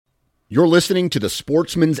You're listening to the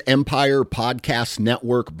Sportsman's Empire Podcast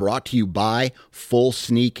Network, brought to you by Full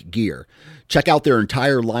Sneak Gear. Check out their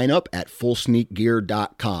entire lineup at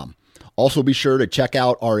fullsneakgear.com. Also be sure to check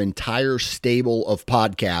out our entire stable of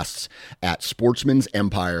podcasts at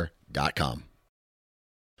sportsmansempire.com.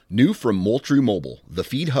 New from Moultrie Mobile, the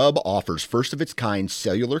Feed Hub offers first-of-its-kind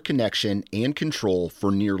cellular connection and control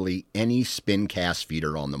for nearly any spin cast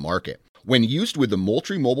feeder on the market. When used with the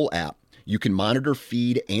Moultrie Mobile app, you can monitor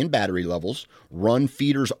feed and battery levels, run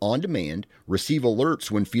feeders on demand, receive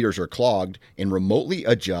alerts when feeders are clogged, and remotely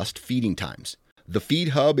adjust feeding times. The Feed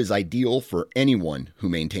Hub is ideal for anyone who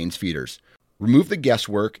maintains feeders. Remove the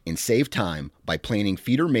guesswork and save time by planning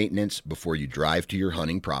feeder maintenance before you drive to your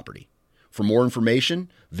hunting property. For more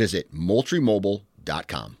information, visit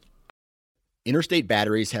MoultrieMobile.com. Interstate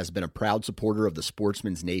Batteries has been a proud supporter of the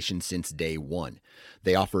Sportsman's Nation since day one.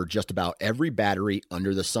 They offer just about every battery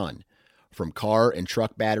under the sun, from car and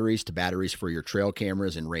truck batteries to batteries for your trail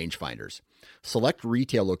cameras and rangefinders. Select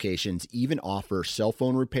retail locations even offer cell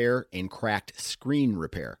phone repair and cracked screen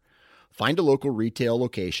repair. Find a local retail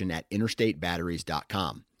location at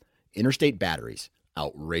interstatebatteries.com. Interstate Batteries,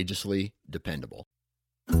 outrageously dependable.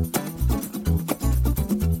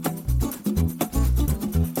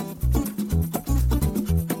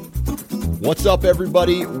 What's up,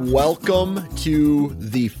 everybody? Welcome to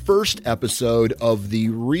the first episode of the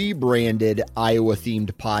rebranded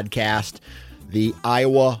Iowa-themed podcast, the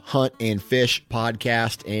Iowa Hunt and Fish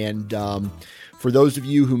podcast. And for those of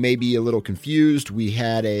you who may be a little confused, we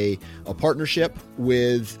had a partnership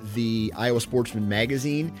with the Iowa Sportsman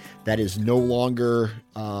magazine that is no longer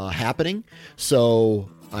happening. So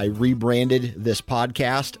I rebranded this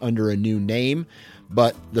podcast under a new name,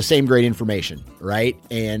 but the same great information, right?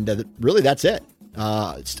 And really, that's it.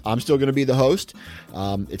 I'm still going to be the host.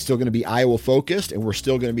 It's still going to be Iowa focused, and we're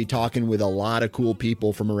still going to be talking with a lot of cool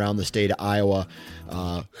people from around the state of Iowa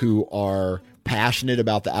who are passionate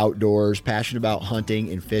about the outdoors, passionate about hunting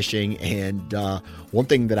and fishing. And one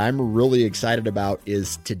thing that I'm really excited about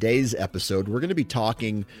is today's episode. We're going to be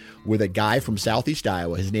talking with a guy from Southeast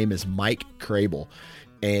Iowa. His name is Mike Crable.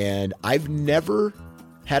 And I've never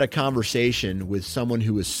had a conversation with someone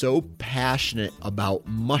who is so passionate about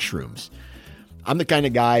mushrooms. I'm the kind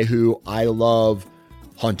of guy who I love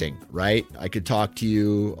hunting, right? I could talk to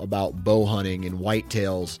you about bow hunting and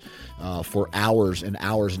whitetails for hours and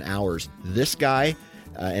hours and hours. This guy,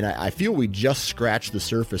 and I feel we just scratched the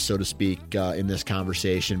surface, so to speak, in this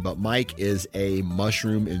conversation, but Mike is a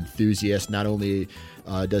mushroom enthusiast. Not only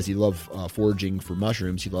does he love foraging for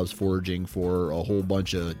mushrooms, he loves foraging for a whole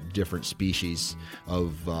bunch of different species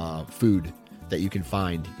of food that you can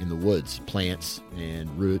find in the woods, plants and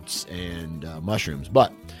roots and mushrooms.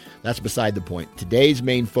 But that's beside the point. Today's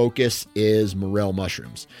main focus is morel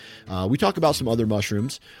mushrooms. We talk about some other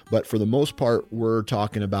mushrooms, but for the most part, we're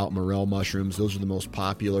talking about morel mushrooms. Those are the most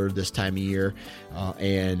popular this time of year.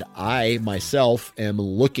 And I myself am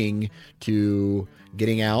looking to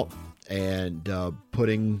getting out and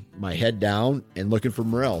putting my head down and looking for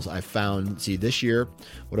morels. I found, this year,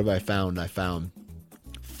 what have I found? I found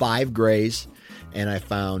 5 grays, and I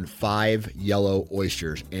found 5 yellow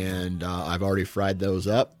oysters, and I've already fried those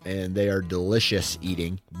up, and they are delicious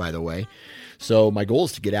eating, by the way. So my goal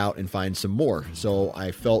is to get out and find some more. So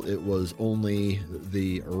I felt it was only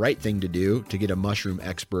the right thing to do to get a mushroom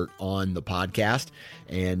expert on the podcast,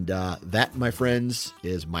 and that, my friends,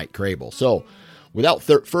 is Mike Crable. So without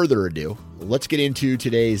further ado, let's get into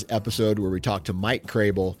today's episode where we talk to Mike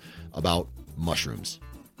Crable about mushrooms.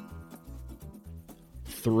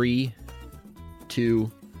 3,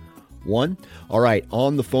 2, 1. All right,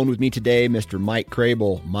 on the phone with me today, Mr. Mike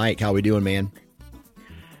Crable. Mike, how we doing, man?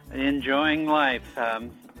 Enjoying life. I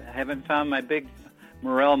haven't found my big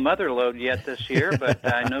morel mother lode yet this year, but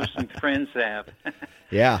I know some friends have.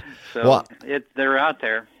 Yeah. So well, they're out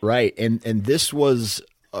there. Right, and this was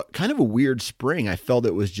kind of a weird spring. I felt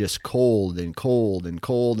it was just cold and cold and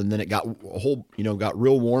cold, and then it got got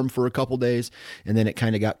real warm for a couple days, and then it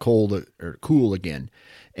kind of got cold or cool again.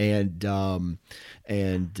 And that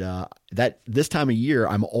this time of year,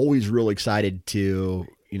 I'm always real excited to,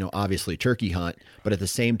 obviously turkey hunt, but at the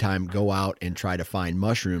same time go out and try to find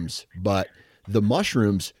mushrooms. But the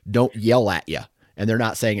mushrooms don't yell at you, and they're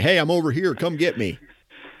not saying, "Hey, I'm over here, come get me."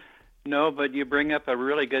 No, but you bring up a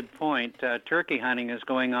really good point. Turkey hunting is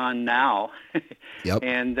going on now. Yep.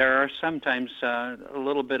 And there are sometimes a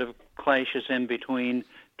little bit of clashes in between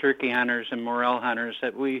turkey hunters and morel hunters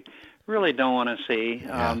that we really don't want to see.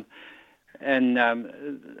 Yeah.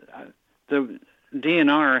 The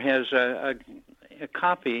DNR has a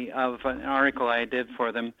copy of an article I did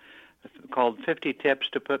for them called 50 Tips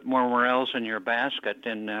to Put More Morels in Your Basket.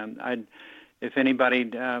 And if anybody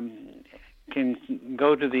can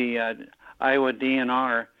go to the Iowa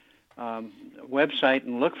DNR website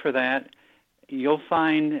and look for that, you'll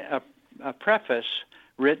find a preface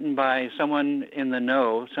written by someone in the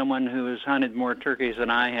know, someone who has hunted more turkeys than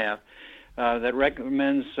I have, that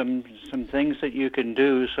recommends some things that you can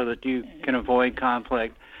do so that you can avoid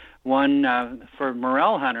conflict. One, for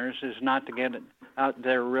morel hunters, is not to get out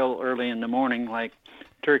there real early in the morning like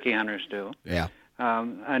turkey hunters do. Yeah.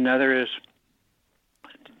 Another is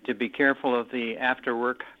to be careful of the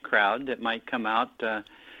after-work crowd that might come out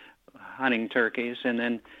hunting turkeys. And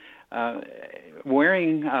then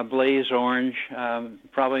wearing blaze orange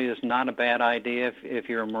probably is not a bad idea if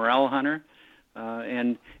you're a morel hunter.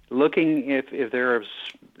 And looking if there are,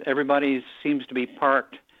 everybody seems to be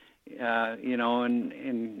parked,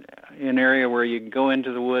 in an area where you go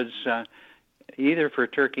into the woods, either for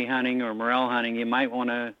turkey hunting or morel hunting, you might want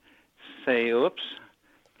to say, oops,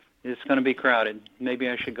 it's going to be crowded. Maybe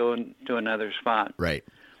I should go to another spot. Right.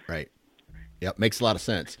 Yep, makes a lot of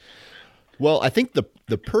sense. Well, I think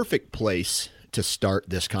the perfect place to start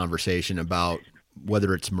this conversation about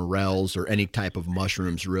whether it's morels or any type of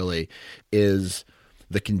mushrooms really is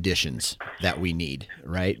the conditions that we need,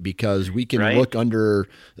 right? Because we can look under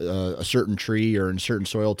a certain tree or in certain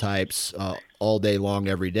soil types all day long,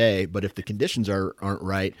 every day, but if the conditions aren't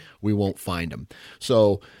right, we won't find them.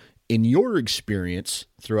 So in your experience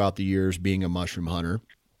throughout the years being a mushroom hunter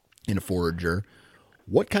and a forager,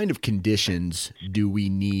 what kind of conditions do we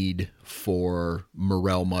need for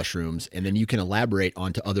morel mushrooms? And then you can elaborate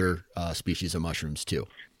onto other species of mushrooms too.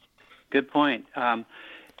 Good point.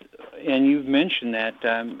 And you've mentioned that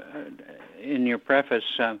in your preface.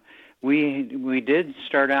 We did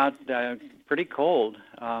start out pretty cold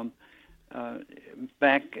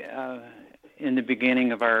back in the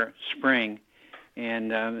beginning of our spring,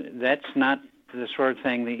 and that's not the sort of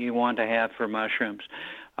thing that you want to have for mushrooms.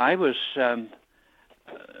 I was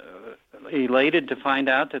elated to find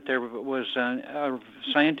out that there was a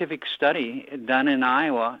scientific study done in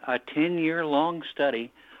Iowa, a 10-year-long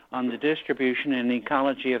study on the distribution and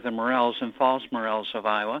ecology of the morels and false morels of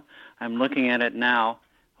Iowa. I'm looking at it now,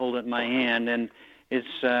 hold it in my hand, and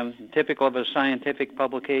it's typical of a scientific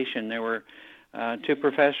publication. There were two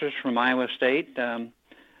professors from Iowa State,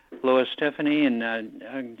 Lois Tiffany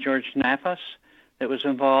and George Nafas, that was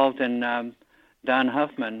involved, and Don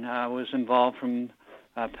Huffman was involved from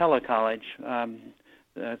Pella College.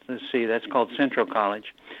 Let's see, that's called Central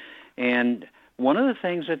College. And one of the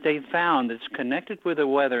things that they found that's connected with the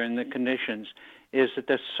weather and the conditions is that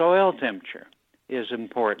the soil temperature is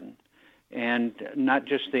important, and not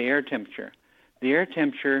just the air temperature. The air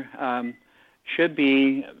temperature should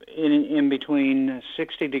be in between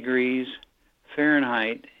 60 degrees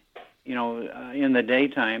Fahrenheit, in the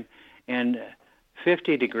daytime, and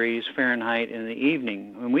 50 degrees Fahrenheit in the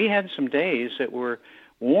evening. And we had some days that were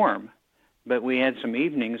warm, but we had some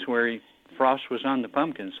evenings where frost was on the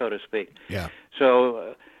pumpkin, so to speak. Yeah.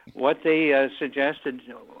 So what they suggested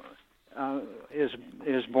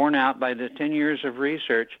is borne out by the 10 years of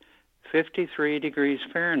research. 53 degrees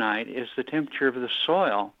Fahrenheit is the temperature of the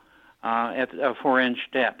soil at a 4-inch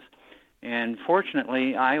depth. And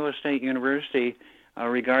fortunately, Iowa State University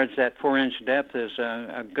regards that 4-inch depth as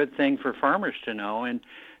a good thing for farmers to know. And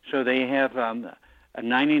so they have a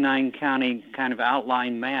 99-county kind of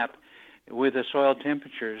outline map with the soil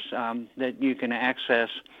temperatures that you can access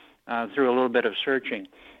through a little bit of searching.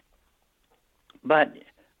 But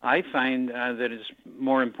I find that it's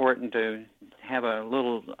more important to have a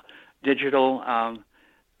little digital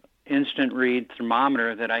instant read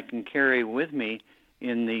thermometer that I can carry with me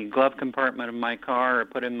in the glove compartment of my car, or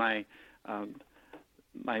put in my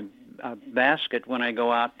basket when I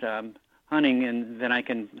go out hunting, and then I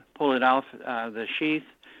can pull it off the sheath,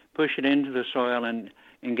 push it into the soil, and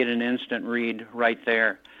get an instant read right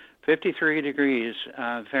there. 53 degrees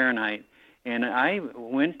Fahrenheit. And I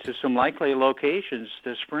went to some likely locations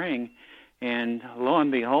this spring, and lo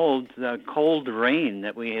and behold, the cold rain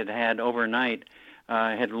that we had had overnight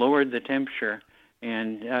had lowered the temperature,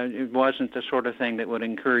 and it wasn't the sort of thing that would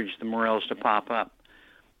encourage the morels to pop up.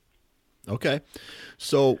 Okay.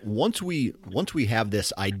 So once we have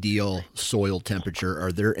this ideal soil temperature,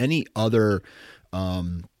 are there any other,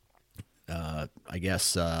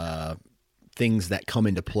 things that come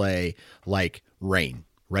into play, like rain,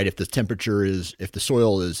 right? If the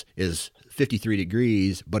soil is 53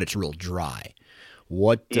 degrees, but it's real dry,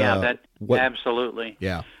 absolutely.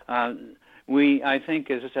 Yeah. I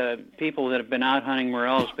think as people that have been out hunting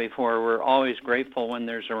morels before, we're always grateful when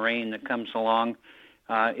there's a rain that comes along,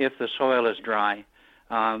 if the soil is dry.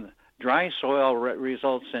 dry soil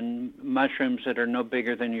results in mushrooms that are no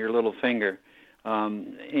bigger than your little finger,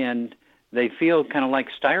 and they feel kind of like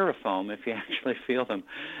styrofoam if you actually feel them.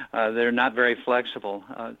 They're not very flexible.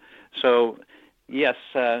 So, yes,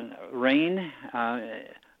 rain.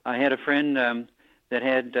 I had a friend that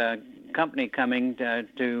had company coming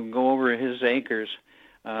to go over his acres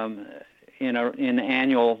in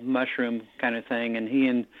annual mushroom kind of thing, and he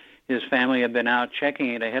and his family have been out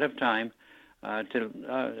checking it ahead of time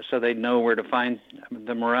so they'd know where to find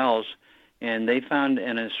the morels. And they found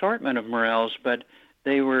an assortment of morels, but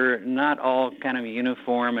they were not all kind of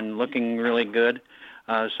uniform and looking really good.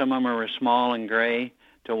 Some of them were small and gray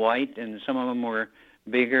to white, and some of them were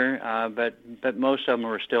bigger, but most of them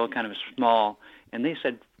were still kind of small. And they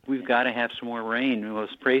said, we've got to have some more rain.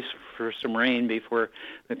 Let's pray for some rain before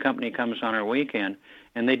the company comes on our weekend.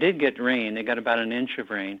 And they did get rain. They got about an inch of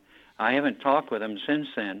rain. I haven't talked with them since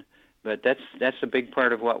then, but that's a big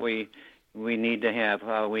part of what we need to have.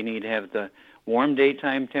 We need to have the warm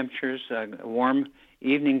daytime temperatures, warm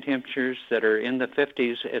evening temperatures that are in the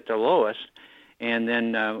 50s at the lowest, and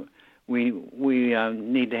then we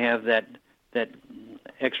need to have that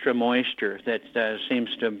extra moisture that seems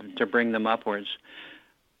to bring them upwards.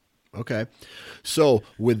 Okay. So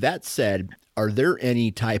with that said, are there any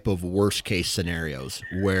type of worst case scenarios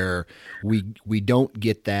where we don't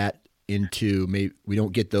get that into, maybe we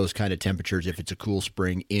don't get those kind of temperatures if it's a cool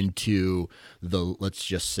spring into the, let's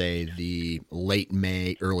just say, the late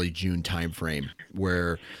May, early June timeframe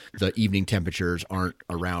where the evening temperatures aren't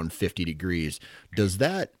around 50 degrees? Does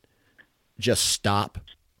that just stop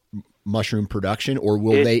mushroom production, or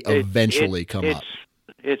will they eventually come up?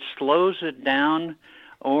 It slows it down,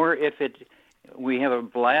 or if we have a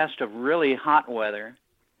blast of really hot weather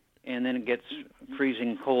and then it gets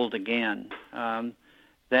freezing cold again.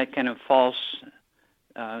 That kind of false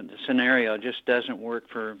scenario just doesn't work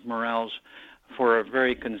for morels for a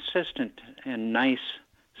very consistent and nice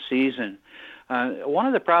season. One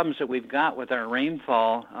of the problems that we've got with our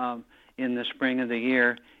rainfall in the spring of the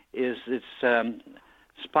year is its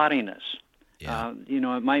spottiness. Yeah.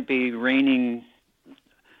 It might be raining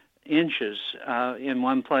inches in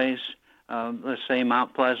one place. Let's say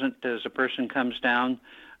Mount Pleasant, as a person comes down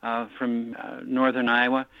from northern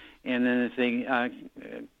Iowa, and then if they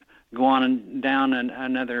go on down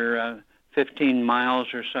another 15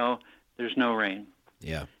 miles or so, there's no rain.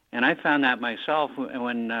 Yeah. And I found that myself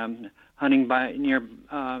when hunting near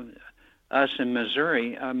us in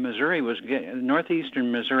Missouri.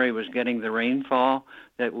 Northeastern Missouri was getting the rainfall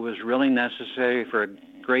that was really necessary for a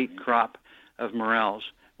great crop of morels.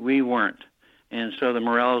 We weren't. And so the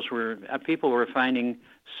morels people were finding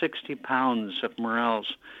 60 pounds of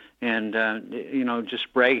morels and,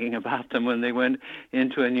 just bragging about them when they went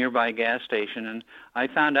into a nearby gas station. And I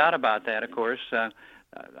found out about that, of course.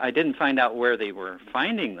 I didn't find out where they were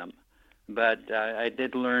finding them, but I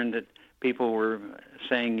did learn that people were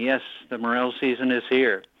saying, yes, the morel season is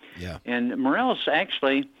here. Yeah. And morels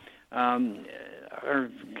actually are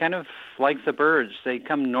kind of like the birds. They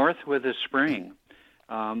come north with the spring.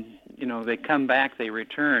 They come back, they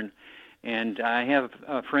return. And I have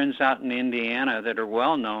friends out in Indiana that are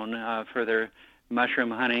well known for their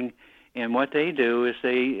mushroom hunting. And what they do is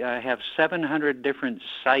they have 700 different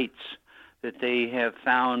sites that they have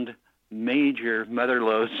found major mother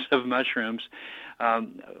loads of mushrooms,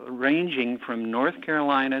 ranging from North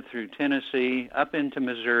Carolina through Tennessee, up into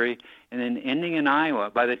Missouri, and then ending in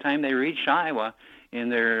Iowa. By the time they reach Iowa in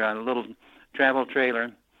their little travel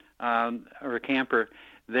trailer or camper,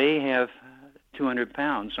 they have 200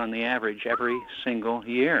 pounds on the average every single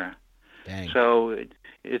year. Dang. So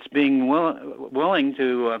it's being willing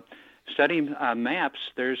to study maps.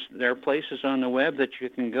 There are places on the web that you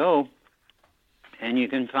can go, and you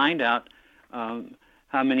can find out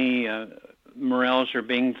how many morels are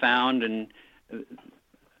being found, and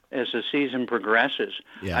as the season progresses.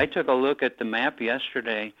 Yeah. I took a look at the map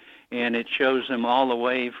yesterday, and it shows them all the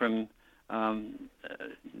way from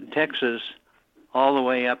Texas all the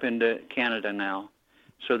way up into Canada now.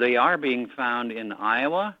 So they are being found in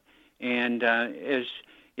Iowa, and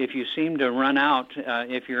if you seem to run out,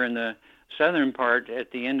 if you're in the southern part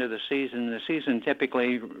at the end of the season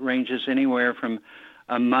typically ranges anywhere from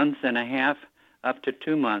a month and a half up to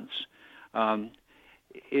 2 months.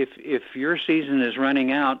 If your season is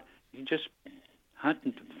running out, you just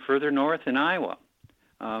hunt further north in Iowa.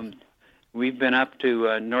 We've been up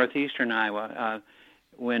to northeastern Iowa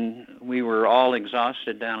when we were all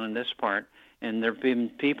exhausted down in this part, and there have been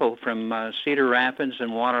people from Cedar Rapids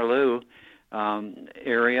and Waterloo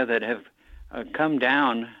area that have come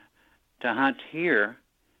down to hunt here.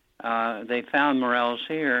 They found morels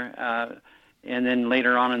here, And then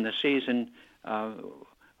later on in the season,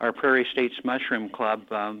 our Prairie States Mushroom Club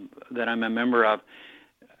that I'm a member of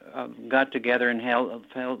got together and held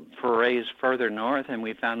forays further north, and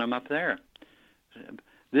we found them up there.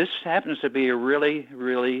 This happens to be a really,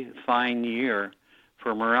 really fine year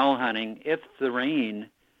for morel hunting if the rain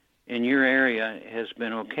in your area has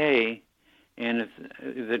been okay and if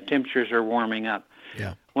the temperatures are warming up.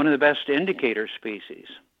 Yeah. One of the best indicator species.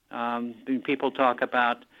 People talk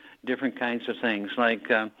about different kinds of things like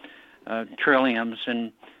trilliums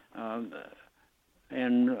and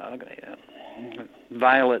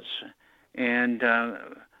violets and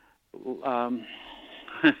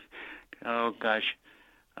oh gosh,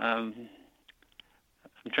 I'm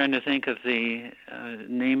trying to think of the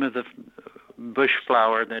name of the bush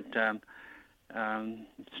flower that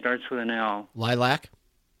starts with an L. Lilac?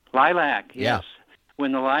 Lilac, yes. Yeah.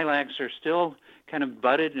 When the lilacs are still kind of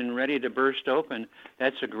budded and ready to burst open,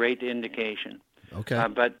 that's a great indication. Okay.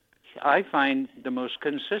 But I find the most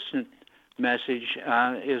consistent message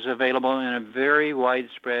is available in a very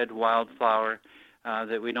widespread wildflower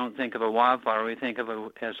that we don't think of a wildflower, we think of it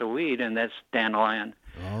as a weed, and that's dandelion.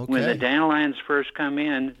 Okay. When the dandelions first come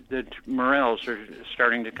in, the morels are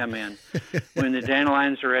starting to come in. When the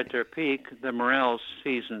dandelions are at their peak, the morel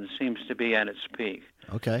season seems to be at its peak.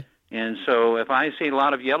 Okay. And so if I see a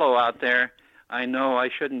lot of yellow out there, I know I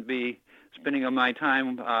shouldn't be spending my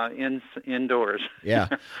time indoors. Yeah.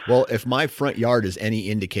 Well, if my front yard is any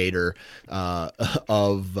indicator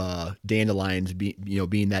of dandelions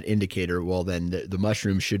being that indicator, well, then the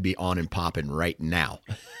mushrooms should be on and popping right now.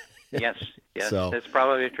 Yes, So, that's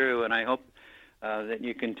probably true, and I hope that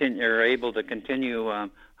you are able to continue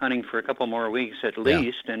hunting for a couple more weeks at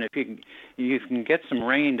least. And if you can get some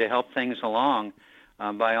rain to help things along,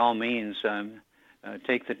 by all means,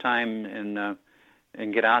 take the time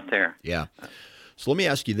and get out there. Yeah. So let me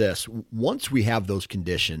ask you this: once we have those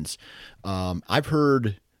conditions, I've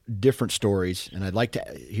heard different stories, and I'd like to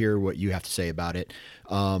hear what you have to say about it.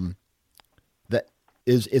 That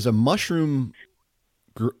is a mushroom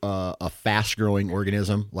a fast-growing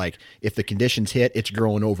organism? Like, if the conditions hit, it's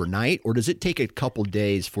growing overnight, or does it take a couple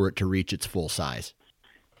days for it to reach its full size?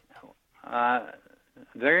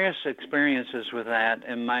 Various experiences with that,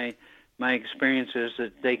 and my experience is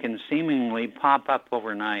that they can seemingly pop up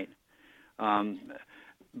overnight. I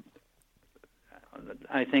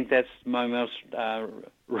think that's my most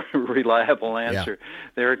reliable answer. Yeah.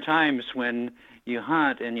 There are times when you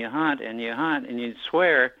hunt and you hunt and you hunt and you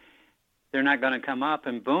swear they're not going to come up,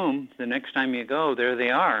 and boom, the next time you go, there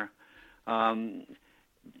they are.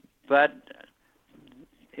 But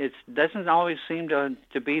it doesn't always seem to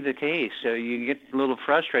be the case. So you get a little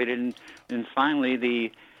frustrated, and finally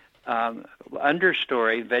the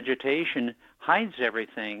understory, vegetation, hides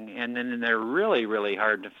everything, and then they're really, really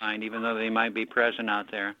hard to find, even though they might be present out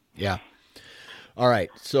there. Yeah. All right.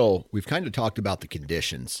 So we've kind of talked about the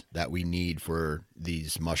conditions that we need for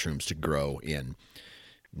these mushrooms to grow in.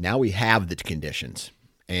 Now we have the conditions,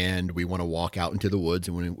 and we want to walk out into the woods,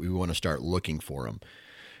 and we want to start looking for them.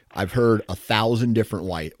 I've heard 1,000 different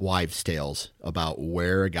wives' tales about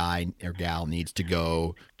where a guy or gal needs to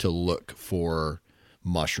go to look for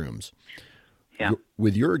mushrooms. Yeah.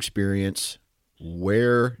 With your experience,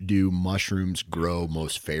 where do mushrooms grow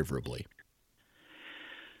most favorably?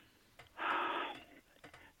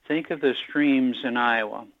 Think of the streams in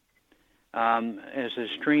Iowa. As the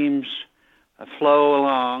streams flow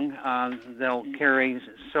along, they'll carry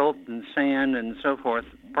silt and sand and so forth,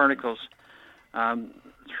 particles,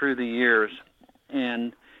 through the years,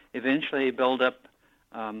 and eventually build up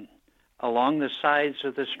along the sides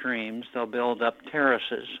of the streams. They'll build up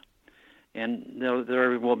terraces, and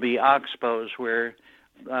there will be oxbows where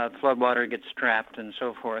floodwater gets trapped and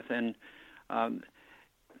so forth. And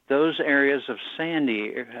those areas of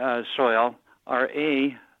sandy soil are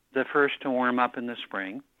A, the first to warm up in the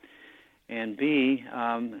spring, and B,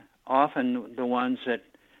 often the ones that,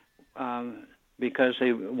 because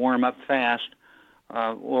they warm up fast,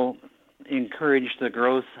 will encourage the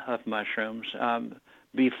growth of mushrooms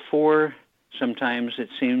before, sometimes it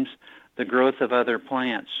seems, the growth of other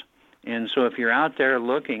plants. And so if you're out there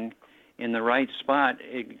looking in the right spot,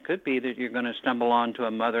 it could be that you're going to stumble onto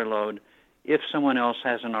a mother lode if someone else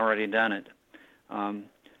hasn't already done it.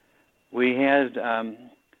 We had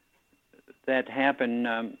that happen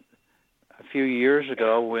a few years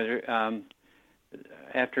ago where,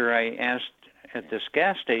 after I asked at this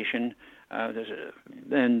gas station, and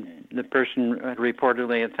the person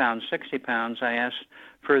reportedly had found 60 pounds. I asked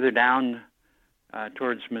further down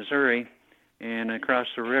towards Missouri and across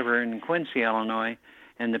the river in Quincy, Illinois,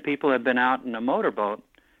 and the people had been out in a motorboat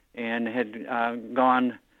and had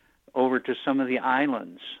gone over to some of the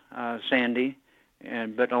islands, sandy,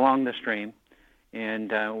 but along the stream,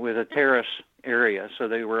 and with a terrace area. So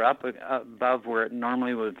they were up above where it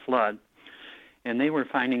normally would flood, and they were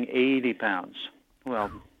finding 80 pounds.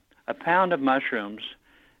 Well, a pound of mushrooms,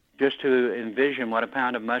 just to envision what a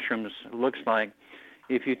pound of mushrooms looks like,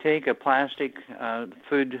 if you take a plastic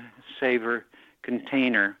food saver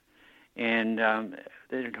container and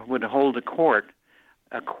it would hold a quart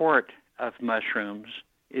of mushrooms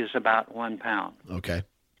is about 1 pound. Okay.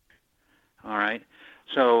 All right.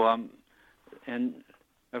 So, and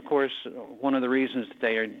of course, one of the reasons that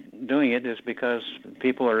they are doing it is because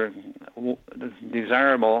people are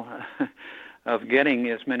desirable of getting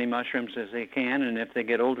as many mushrooms as they can, and if they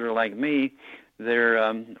get older like me,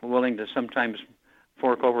 they're willing to sometimes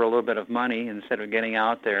fork over a little bit of money instead of getting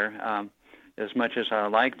out there as much as I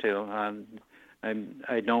like to.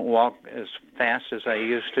 I don't walk as fast as I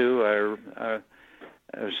used to, or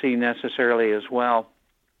see necessarily as well,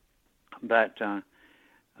 but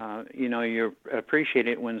you appreciate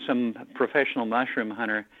it when some professional mushroom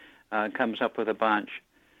hunter comes up with a bunch.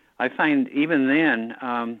 I find even then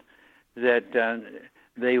that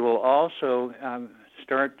they will also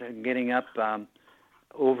start getting up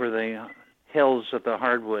over the hills of the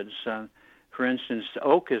hardwoods. For instance,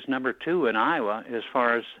 oak is number 2 in Iowa as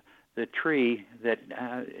far as the tree that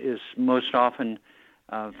is most often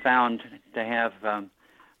found to have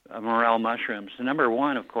morel mushrooms. The number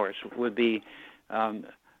 1, of course, would be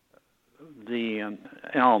the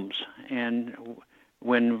elms. And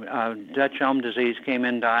when Dutch elm disease came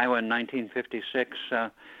into Iowa in 1956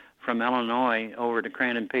 from Illinois over to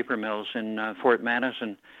Crandon Paper Mills in Fort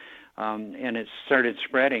Madison, and it started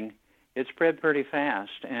spreading, it spread pretty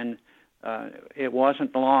fast. And it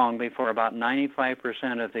wasn't long before about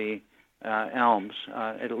 95% of the elms,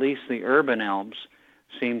 at least the urban elms,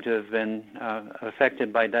 seem to have been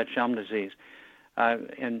affected by Dutch elm disease.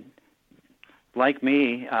 And like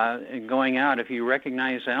me, going out, if you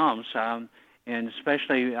recognize elms, and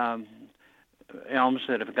especially elms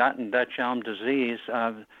that have gotten Dutch elm disease,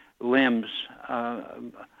 limbs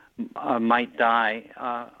might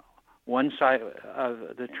die one side of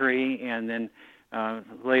the tree, and then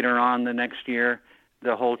later on the next year,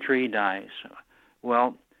 the whole tree dies.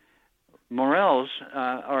 Well, morels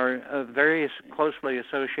are very closely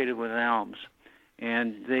associated with elms,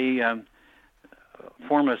 and they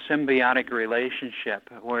form a symbiotic relationship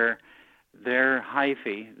where their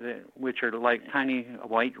hyphae, which are like tiny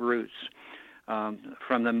white roots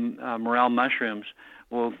from the morel mushrooms,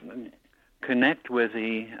 will connect with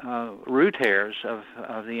the root hairs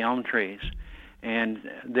of the elm trees, and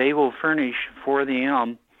they will furnish for the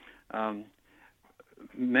elm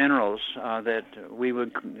minerals that we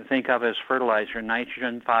would think of as fertilizer: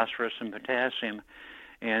 nitrogen, phosphorus, and potassium,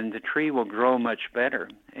 and the tree will grow much better.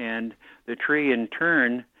 And the tree, in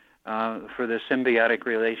turn, for the symbiotic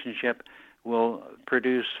relationship, will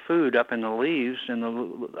produce food up in the leaves, and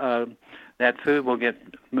that food will get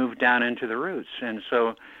moved down into the roots. And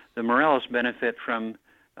so the morels benefit from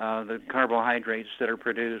the carbohydrates that are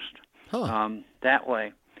produced that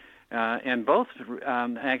way. And both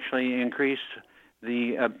actually increase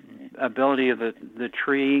the ability of the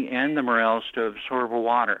tree and the morels to absorb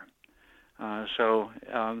water. So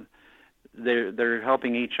they're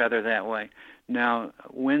helping each other that way. Now,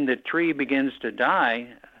 when the tree begins to die,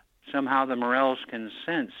 somehow the morels can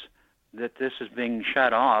sense that this is being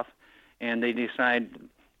shut off, and they decide,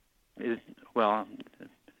 well,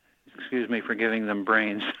 excuse me for giving them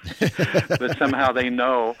brains, but somehow they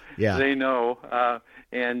know,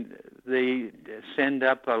 and they send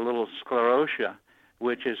up a little sclerotia,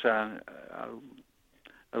 which is a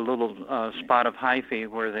little spot of hyphae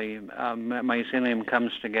where the mycelium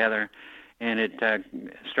comes together, and it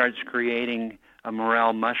starts creating a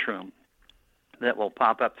morel mushroom that will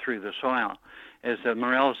pop up through the soil. As the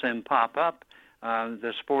morels then pop up,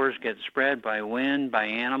 the spores get spread by wind, by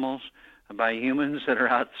animals, by humans that are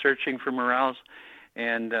out searching for morels,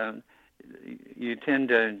 and you tend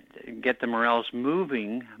to get the morels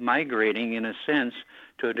migrating in a sense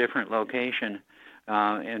to a different location.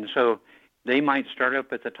 And so they might start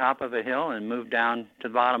up at the top of a hill and move down to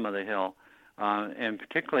the bottom of the hill. And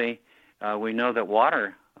particularly, we know that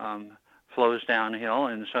water flows downhill,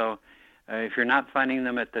 and so if you're not finding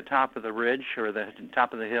them at the top of the ridge or the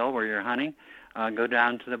top of the hill where you're hunting, go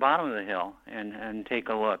down to the bottom of the hill and take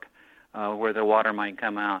a look where the water might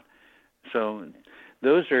come out. So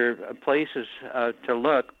those are places to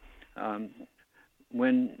look.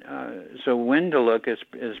 When to look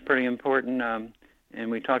is pretty important, and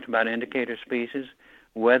we talked about indicator species,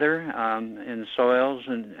 weather in soils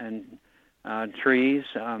and trees.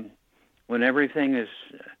 When everything is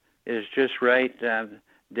is just right.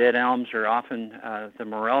 Dead elms are often the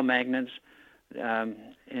morel magnets,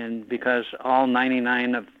 and because all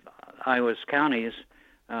 99 of Iowa's counties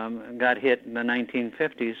got hit in the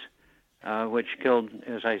 1950s, which killed,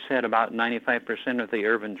 as I said, about 95% of the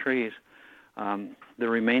urban trees. The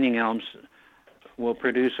remaining elms will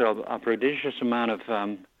produce a prodigious amount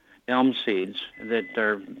of elm seeds that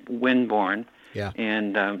are wind-borne,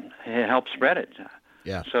 and help spread it.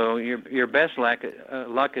 Yeah. So your best luck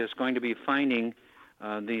is going to be finding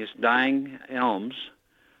these dying elms.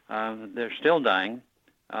 They're still dying,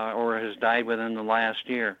 or has died within the last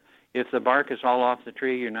year. If the bark is all off the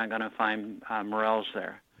tree, you're not going to find morels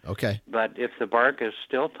there. Okay. But if the bark is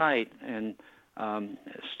still tight and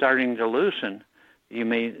starting to loosen, you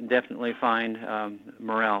may definitely find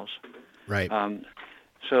morels. Right.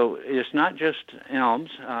 So it's not just elms.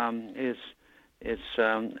 It's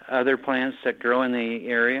other plants that grow in the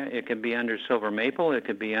area. It could be under silver maple. It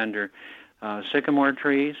could be under sycamore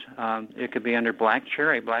trees. It could be under black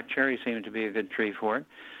cherry. Black cherry seems to be a good tree for it.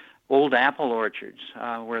 Old apple orchards,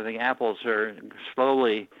 where the apples are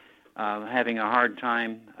slowly having a hard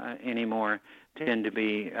time anymore, tend to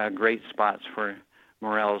be great spots for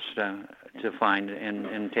morels to find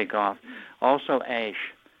and take off. Also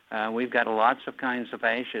ash. We've got lots of kinds of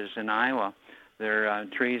ashes in Iowa. They're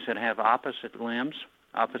trees that have opposite limbs,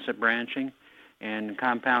 opposite branching, and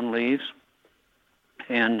compound leaves.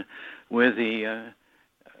 And with the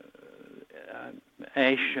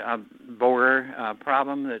ash borer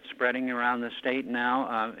problem that's spreading around the state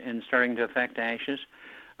now and starting to affect ashes,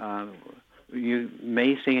 you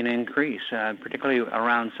may see an increase, particularly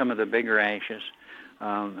around some of the bigger ashes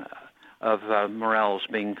of morels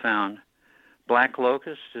being found. Black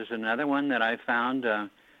locust is another one that I found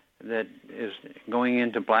that is going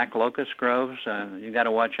into black locust groves. You got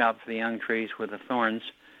to watch out for the young trees with the thorns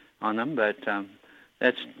on them, but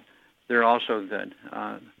they're also good.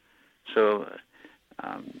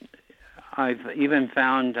 I've even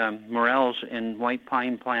found morels in white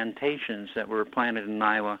pine plantations that were planted in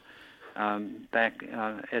Iowa back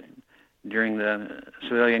during the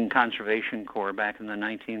Civilian Conservation Corps back in the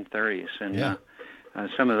 1930s, and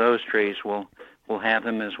some of those trees will have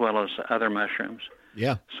them as well as other mushrooms.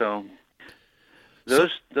 Yeah. So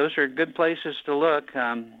those are good places to look.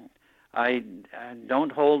 I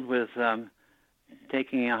don't hold with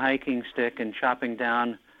taking a hiking stick and chopping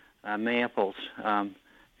down mayaples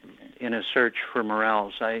in a search for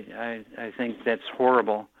morels. I think that's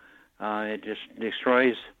horrible. It just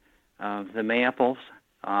destroys the mayaples.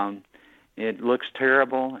 It looks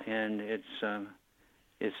terrible, and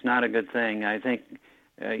it's not a good thing. I think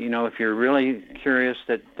if you're really curious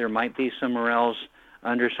that there might be some morels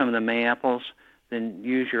under some of the mayaples, then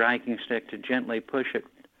use your hiking stick to gently push it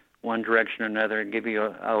one direction or another and give you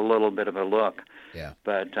a little bit of a look. Yeah.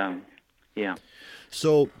 But yeah.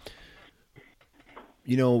 So,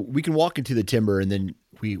 we can walk into the timber, and then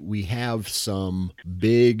we have some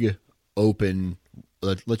big open,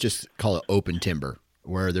 let's just call it open timber,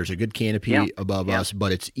 where there's a good canopy above us,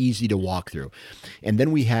 but it's easy to walk through. And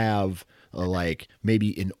then we have like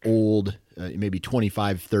maybe an old, maybe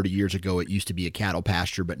 25, 30 years ago, it used to be a cattle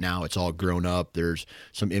pasture, but now it's all grown up. There's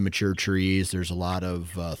some immature trees. There's a lot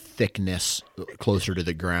of thickness closer to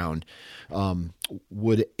the ground.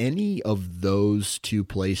 Would any of those two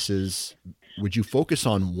places, would you focus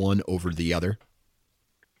on one over the other?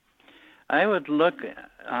 I would look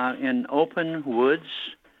in open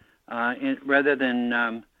woods rather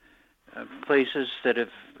than places that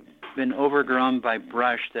have been overgrown by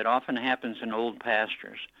brush that often happens in old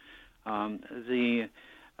pastures.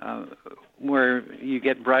 Where you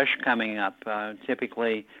get brush coming up,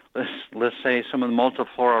 typically, let's say some of the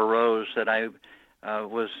multiflora rose that I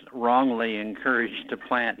was wrongly encouraged to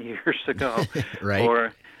plant years ago, right.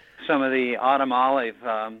 Or some of the autumn olive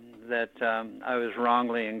that I was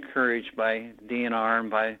wrongly encouraged by DNR and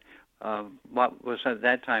by what was at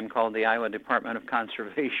that time called the Iowa Department of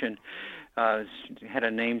Conservation. It's had a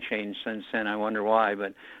name change since then. I wonder why,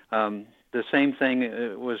 but the same thing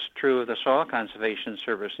was true of the Soil Conservation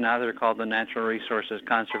Service. Now they're called the Natural Resources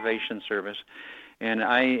Conservation Service. And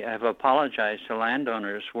I have apologized to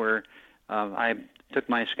landowners where I took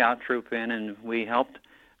my scout troop in and we helped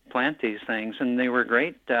plant these things, and they were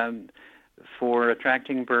great for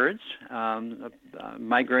attracting birds,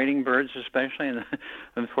 migrating birds especially. And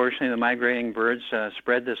unfortunately, the migrating birds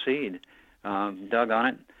spread the seed, dug on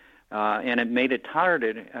it, and it made it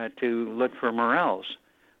harder to look for morels.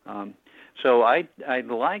 So I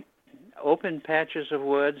like open patches of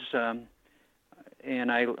woods,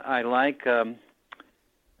 and I like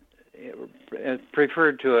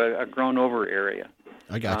preferred to a grown over area.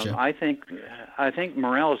 I gotcha. I think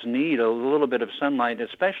morels need a little bit of sunlight,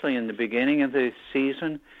 especially in the beginning of the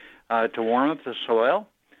season, to warm up the soil.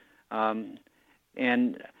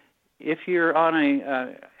 And if you're on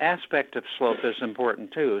a aspect of slope is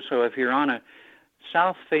important too. So if you're on a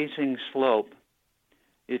south-facing slope,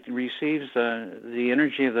 it receives the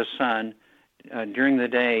energy of the sun during the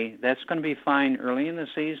day. That's going to be fine early in the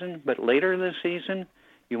season, but later in the season,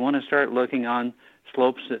 you want to start looking on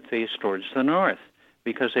slopes that face towards the north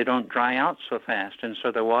because they don't dry out so fast, and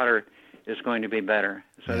so the water is going to be better.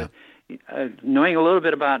 So knowing a little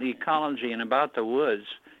bit about ecology and about the woods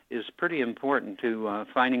is pretty important to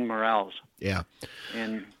finding morels. Yeah.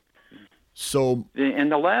 And so,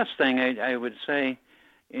 and the last thing I would say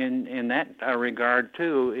in that regard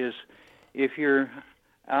too is if you're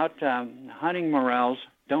out hunting morels,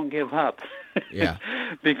 don't give up. Yeah.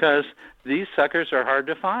 Because these suckers are hard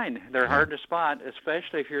to find. They're hard to spot,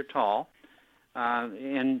 especially if you're tall.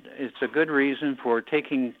 And it's a good reason for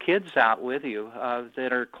taking kids out with you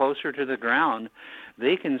that are closer to the ground.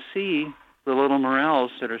 They can see the little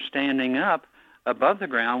morels that are standing up above the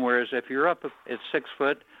ground, whereas if you're up at 6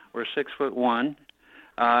 foot or 6'1"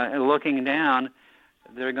 and looking down,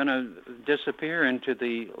 they're going to disappear into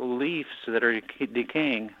the leaves that are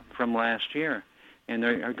decaying from last year, and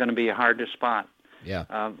they're going to be hard to spot.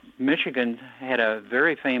 Yeah. Michigan had a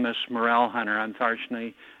very famous morel hunter,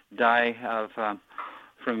 unfortunately, die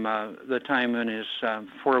from the time when his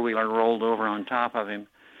four-wheeler rolled over on top of him.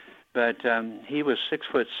 But he was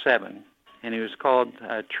 6'7", and he was called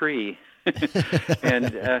Tree.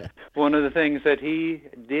 And one of the things that he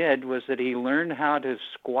did was that he learned how to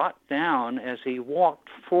squat down as he walked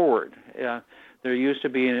forward. There used to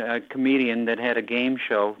be a comedian that had a game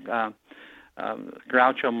show,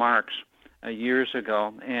 Groucho Marx, years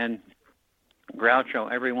ago, and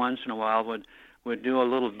Groucho every once in a while would do a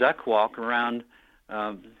little duck walk around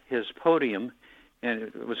his podium, and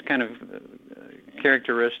it was kind of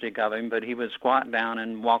characteristic of him, but he would squat down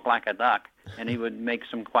and walk like a duck, and he would make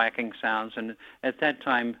some quacking sounds. And at that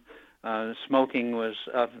time, smoking was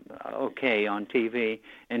okay on TV,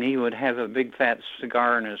 and he would have a big fat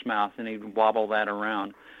cigar in his mouth, and he'd wobble that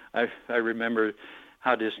around. I remember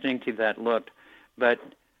how distinctive that looked. But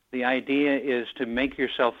the idea is to make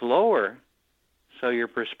yourself lower so your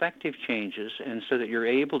perspective changes and so that you're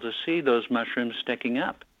able to see those mushrooms sticking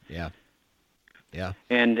up. Yeah. Yeah.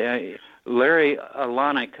 And Larry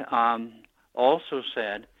Alonic also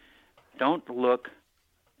said, don't look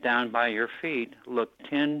down by your feet, look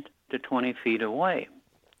 10 to 20 feet away.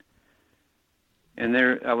 And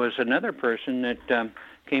there was another person that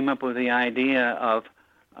came up with the idea of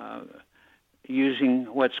using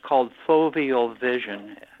what's called foveal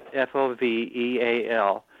vision,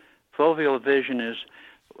 F-O-V-E-A-L. Foveal vision is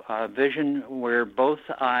vision where both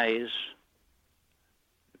eyes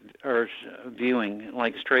are viewing,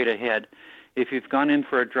 like straight ahead. If you've gone in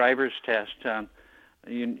for a driver's test,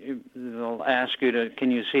 they'll ask you to,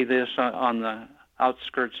 can you see this on the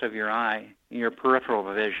outskirts of your eye, your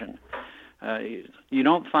peripheral vision? You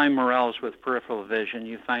don't find morels with peripheral vision.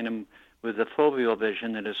 You find them with the foveal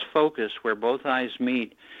vision that is focused where both eyes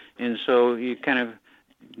meet, and so you kind of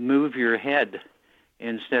move your head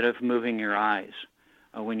instead of moving your eyes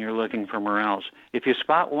when you're looking for morels. If you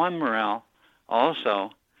spot one morel,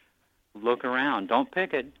 also look around. Don't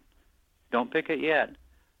pick it. Don't pick it yet.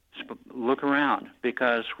 Look around,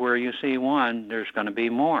 because where you see one, there's going to be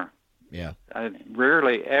more. Yeah. I've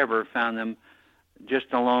rarely ever found them just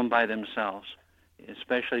alone by themselves.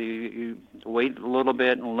 Especially you wait a little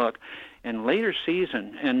bit and look. In later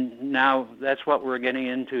season, and now that's what we're getting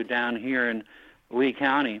into down here in Lee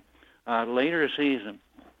County, later season,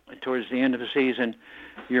 towards the end of the season,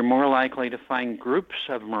 you're more likely to find groups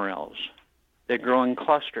of morels that grow in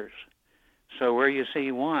clusters. So where you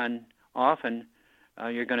see one, often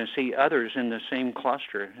you're going to see others in the same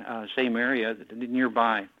cluster, same area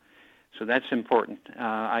nearby. So that's important,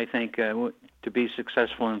 I think, to be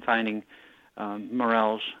successful in finding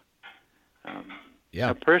morels.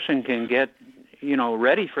 A person can get,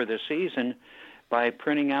 ready for the season by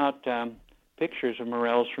printing out pictures of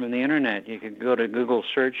morels from the internet. You could go to Google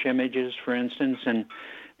search images, for instance, and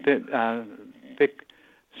pick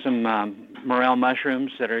some morel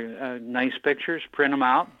mushrooms that are nice pictures, print them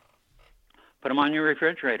out, put them on your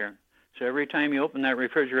refrigerator. So every time you open that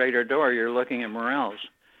refrigerator door, you're looking at morels.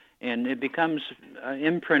 And it becomes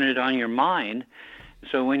imprinted on your mind.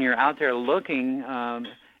 So when you're out there looking,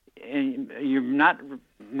 and you're not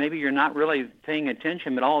really paying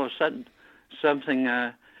attention, but all of a sudden something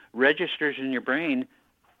registers in your brain,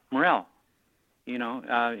 morel.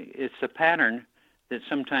 It's a pattern that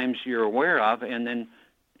sometimes you're aware of, and then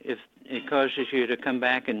if it causes you to come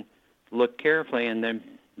back and look carefully, and then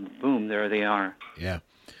boom, there they are. Yeah.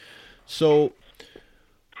 So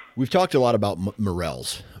we've talked a lot about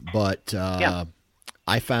morels, but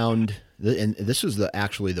I found, and this was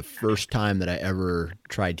actually the first time that I ever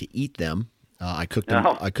tried to eat them. I cooked them.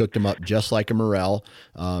 I cooked them up just like a morel.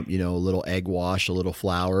 A little egg wash, a little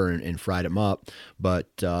flour, and fried them up.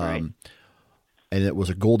 But and it was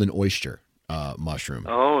a golden oyster mushroom.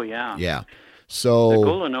 Oh yeah. Yeah. So the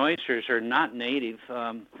golden oysters are not native.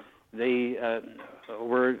 They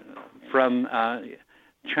were from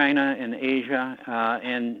China and Asia,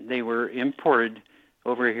 and they were imported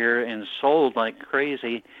over here and sold like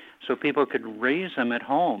crazy, so people could raise them at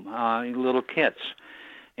home in little kits.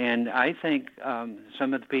 And I think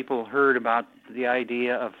some of the people heard about the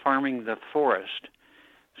idea of farming the forest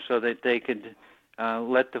so that they could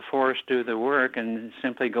let the forest do the work and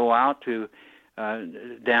simply go out to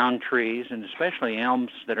down trees, and especially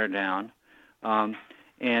elms that are down,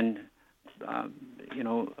 and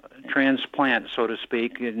transplant, so to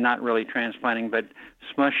speak, not really transplanting, but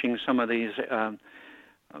smushing some of these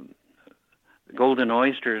golden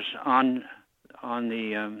oysters on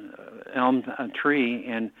the elm tree,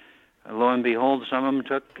 and lo and behold, some of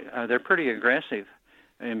them they're pretty aggressive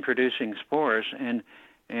in producing spores, and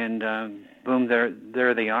boom,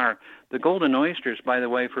 there they are. The golden oysters, by the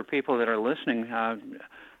way, for people that are listening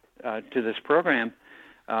to this program,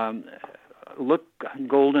 look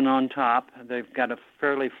golden on top. They've got a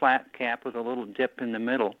fairly flat cap with a little dip in the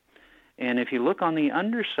middle, and if you look on the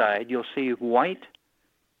underside, you'll see white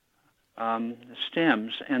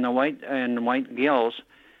stems and the white gills,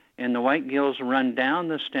 and the white gills run down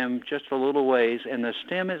the stem just a little ways, and the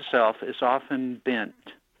stem itself is often bent.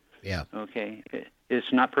 Yeah. Okay.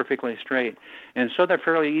 It's not perfectly straight, and so they're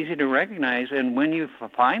fairly easy to recognize. And when you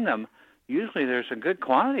find them, usually there's a good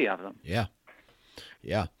quantity of them. Yeah.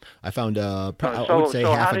 Yeah. I found I would say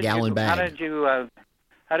half a gallon bag.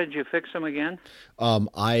 How did you fix them again?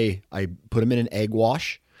 I put them in an egg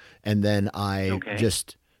wash, and then I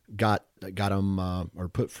just got them or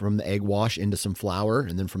put from the egg wash into some flour,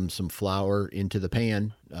 and then from some flour into the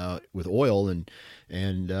pan with oil,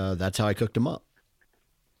 and that's how I cooked them up.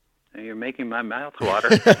 You're making my mouth water.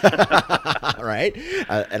 Right,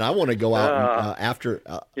 and I want to go out after.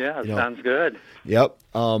 Sounds good. Yep,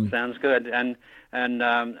 sounds good. And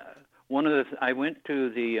I went to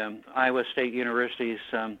the Iowa State University's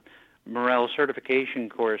morel certification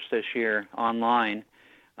course this year online,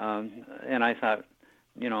 and I thought,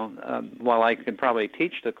 while I could probably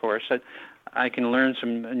teach the course, I can learn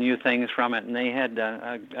some new things from it. And they had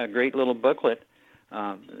a great little booklet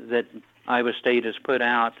that Iowa State has put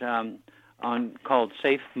out called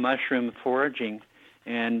Safe Mushroom Foraging,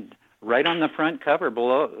 and right on the front cover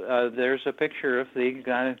below, there's a picture of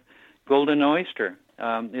the golden oyster.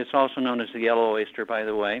 It's also known as the yellow oyster, by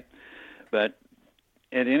the way. But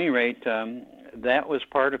at any rate, that was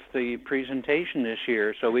part of the presentation this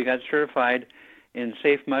year. So we got certified in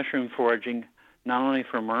safe mushroom foraging, not only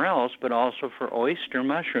for morels, but also for oyster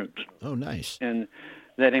mushrooms. Oh, nice. And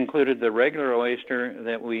that included the regular oyster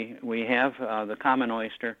that we have, the common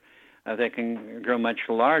oyster, that can grow much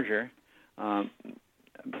larger,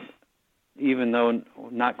 even though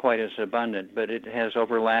not quite as abundant, but it has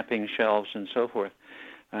overlapping shelves and so forth.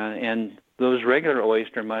 And those regular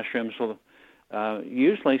oyster mushrooms will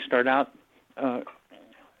usually start out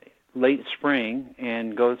late spring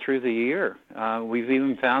and go through the year. We've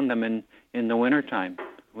even found them in the wintertime,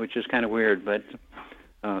 which is kind of weird, but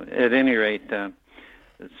at any rate,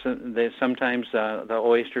 sometimes the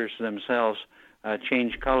oysters themselves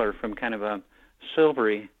change color from kind of a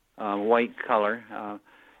silvery white color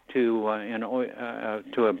to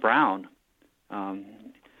a brown.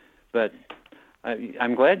 But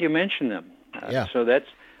I'm glad you mentioned them. So that's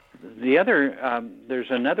the other. There's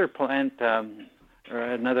another plant or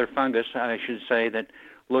another fungus, I should say, that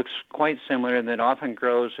looks quite similar and that often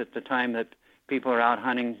grows at the time that people are out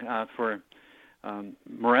hunting for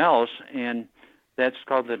morels, and that's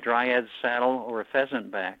called the dryad saddle or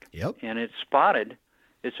pheasant back. Yep. And it's spotted.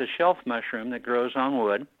 It's a shelf mushroom that grows on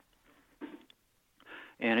wood,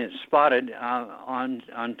 and it's spotted on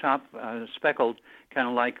top, speckled, kind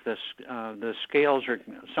of like the scales are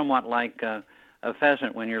somewhat like a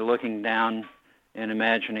pheasant when you're looking down and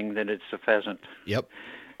imagining that it's a pheasant. Yep.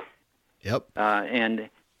 And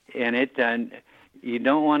it you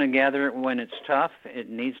don't want to gather it when it's tough. It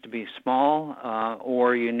needs to be small,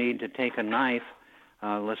 or you need to take a knife.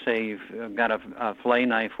 Let's say you've got a fillet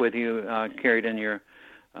knife with you carried in your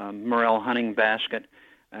morel hunting basket.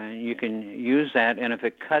 You can use that, and if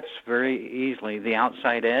it cuts very easily the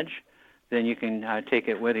outside edge, then you can take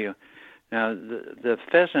it with you. Now, the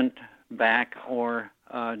pheasant back or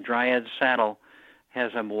dryad saddle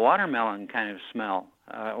has a watermelon kind of smell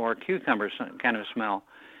or cucumber kind of smell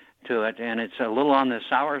to it, and it's a little on the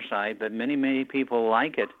sour side, but many people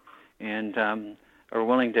like it and are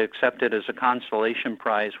willing to accept it as a consolation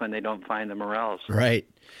prize when they don't find the morels. Right.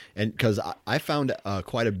 And because I found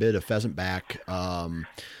quite a bit of pheasant back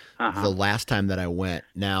the last time that I went.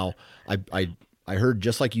 Now, I heard,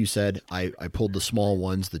 just like you said, I pulled the small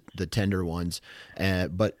ones, the tender ones,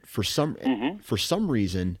 but for some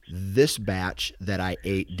reason, this batch that I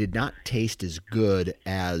ate did not taste as good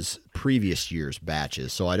as previous year's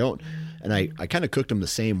batches. So I kind of cooked them the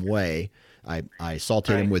same way. I sauteed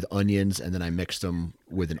them with onions, and then I mixed them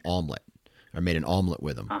with an omelet. I made an omelet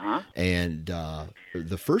with them. And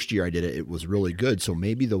the first year I did it, it was really good. So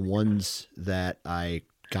maybe the ones that I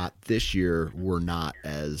got this year were not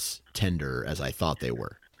as tender as I thought they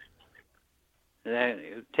were.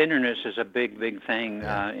 Tenderness is a big thing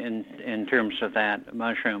in terms of that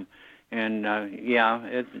mushroom, and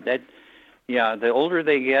the older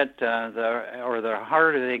they get, the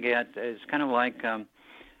harder they get. It's kind of like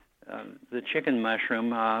the chicken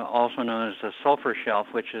mushroom, also known as the sulfur shelf,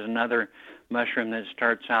 which is another mushroom that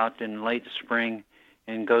starts out in late spring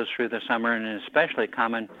and goes through the summer, and is especially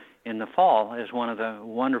common in the fall, is one of the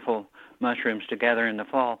wonderful mushrooms to gather in the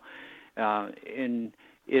fall. And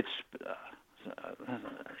it's,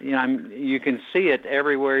 you can see it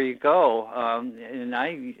everywhere you go. And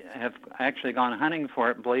I have actually gone hunting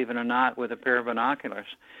for it, believe it or not, with a pair of binoculars,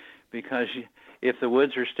 because if the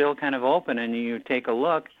woods are still kind of open and you take a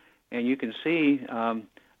look and you can see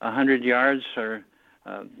 100 yards or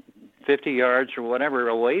 50 yards or whatever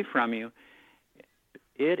away from you,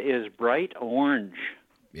 it is bright orange.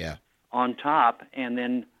 Yeah. On top, and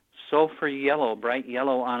then sulfur yellow, bright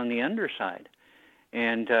yellow on the underside.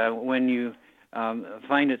 And when you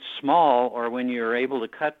find it small, or when you're able to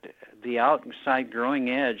cut the outside growing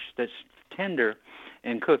edge that's tender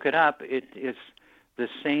and cook it up, it's the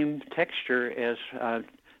same texture as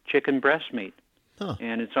chicken breast meat.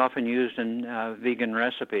 And it's often used in vegan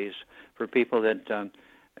recipes for people that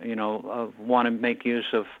want to make use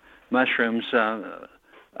of mushrooms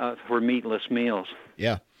for meatless meals.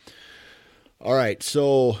 Yeah. All right.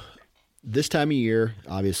 So this time of year,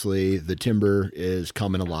 obviously, the timber is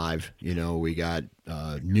coming alive. We got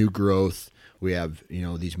new growth. We have,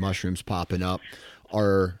 these mushrooms popping up.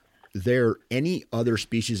 Are there any other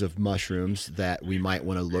species of mushrooms that we might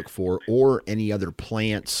want to look for, or any other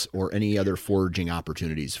plants or any other foraging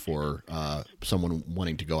opportunities for someone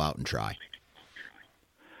wanting to go out and try?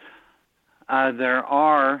 There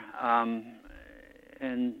are,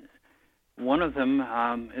 and one of them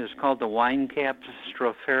is called the wine-cap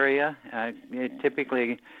stropharia. It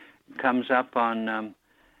typically comes up on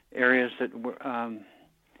areas that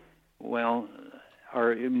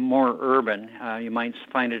are more urban. You might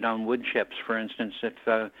find it on wood chips, for instance, if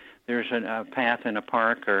there's a path in a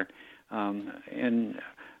park or in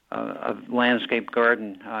a landscape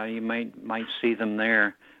garden. You might see them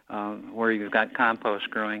there where you've got compost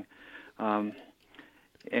growing.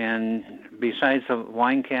 And besides the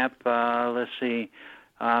wine cap, let's see,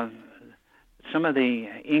 some of the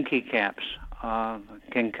inky caps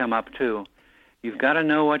can come up too. You've got to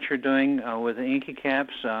know what you're doing with the inky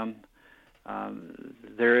caps.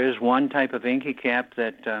 There is one type of inky cap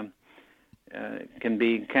that can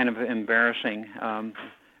be kind of embarrassing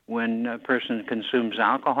when a person consumes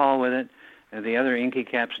alcohol with it. The other inky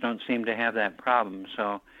caps don't seem to have that problem.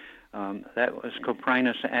 So that was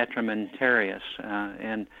Coprinus atramentarius,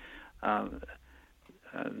 and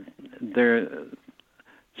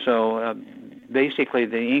basically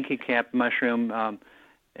the inky cap mushroom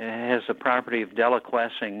has the property of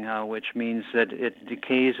deliquescing, which means that it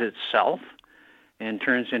decays itself and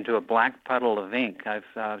turns into a black puddle of ink.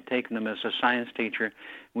 I've taken them as a science teacher.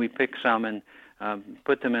 We pick some and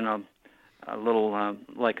put them in a little,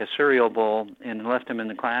 like a cereal bowl, and left them in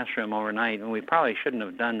the classroom overnight. And we probably shouldn't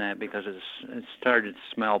have done that because it started to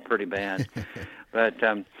smell pretty bad. But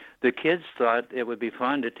the kids thought it would be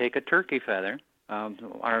fun to take a turkey feather.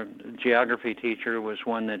 Our geography teacher was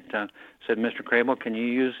one that said, "Mr. Crable, can you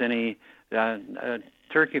use any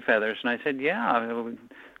turkey feathers?" And I said, "Yeah,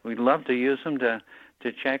 we'd love to use them to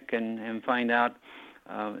check and find out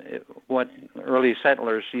what early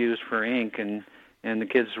settlers used for ink." And the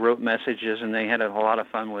kids wrote messages, and they had a lot of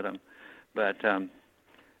fun with them. But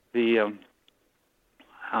let's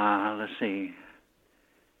see,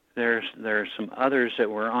 there's some others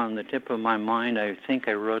that were on the tip of my mind. I think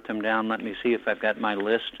I wrote them down. Let me see if I've got my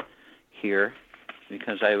list here,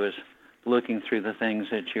 because I was looking through the things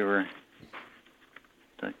that you were.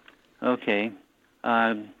 Okay.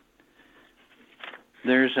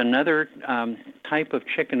 There's another type of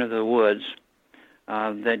chicken of the woods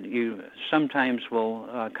that you sometimes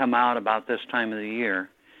will come out about this time of the year,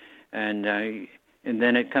 and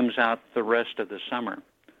then it comes out the rest of the summer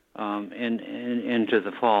into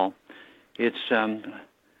the fall. It's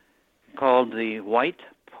called the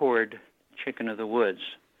white-pored chicken of the woods.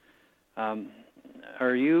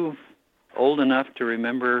 Are you old enough to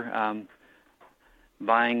remember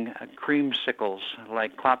buying creamsicles,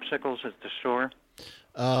 like popsicles at the store?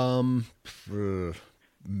 I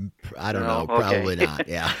don't know. Probably not.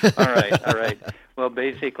 Yeah. All right. Well,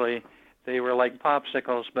 basically, they were like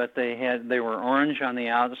popsicles, but they were orange on the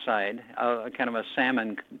outside, kind of a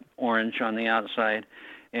salmon orange on the outside,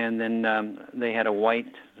 and then they had a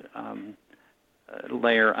white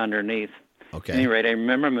layer underneath. Okay. At any rate, I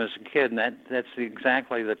remember them as a kid, and that's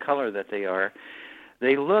exactly the color that they are.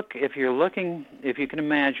 They look, if you can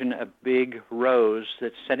imagine a big rose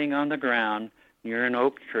that's sitting on the ground near an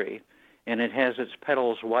oak tree, and it has its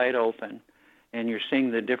petals wide open, and you're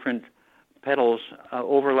seeing the different petals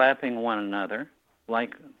overlapping one another,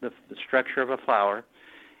 like the structure of a flower,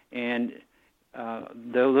 and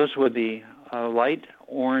those would be light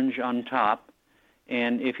orange on top.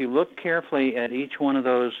 And if you look carefully at each one of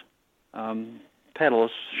those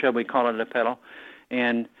petals, shall we call it a petal,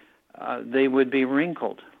 and they would be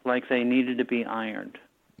wrinkled, like they needed to be ironed.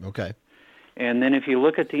 Okay. And then if you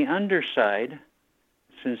look at the underside,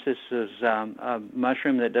 since this is a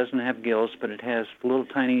mushroom that doesn't have gills, but it has little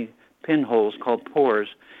tiny pinholes called pores,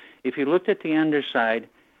 if you looked at the underside,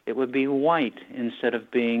 it would be white instead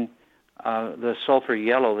of being the sulfur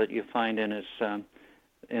yellow that you find in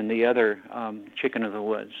the other chicken of the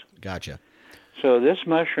woods. Gotcha. So this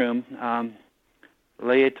mushroom,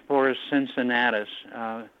 Laetoporus cincinnatus,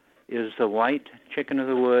 is the white chicken of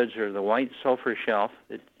the woods, or the white sulfur shelf.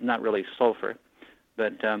 It's not really sulfur,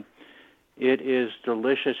 but it is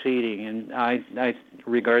delicious eating, and I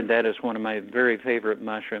regard that as one of my very favorite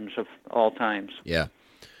mushrooms of all times. Yeah.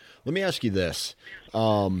 Let me ask you this.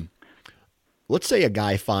 Let's say a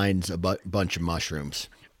guy finds a bunch of mushrooms,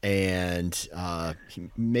 and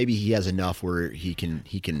maybe he has enough where he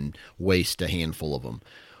can waste a handful of them.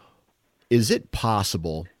 Is it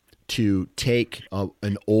possible to take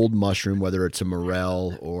an old mushroom, whether it's a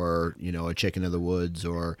morel or a chicken of the woods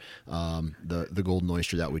or the golden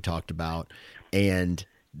oyster that we talked about, and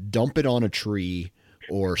dump it on a tree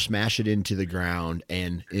or smash it into the ground,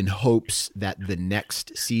 and in hopes that the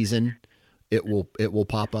next season it will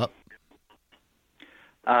pop up?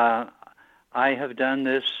 I have done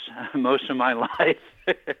this most of my life,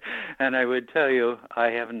 and I would tell you I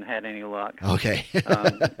haven't had any luck. Okay.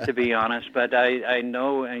 To be honest, but I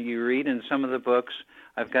know, and you read in some of the books,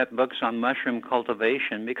 I've got books on mushroom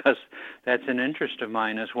cultivation because that's an interest of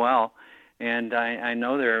mine as well. And I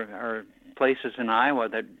know there are places in Iowa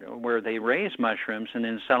where they raise mushrooms and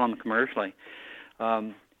then sell them commercially.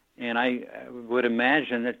 And I would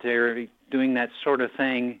imagine that they're doing that sort of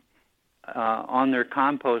thing on their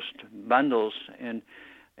compost bundles, and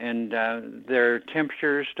there are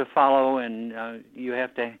temperatures to follow, and you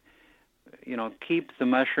have to keep the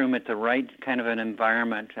mushroom at the right kind of an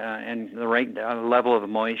environment and the right level of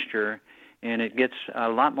moisture, and it gets a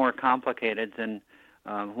lot more complicated than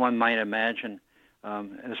one might imagine,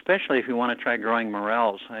 especially if you want to try growing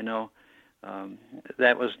morels. I know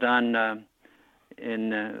that was done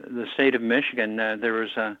in the state of Michigan. There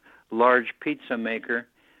was a large pizza maker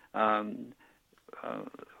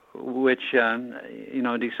which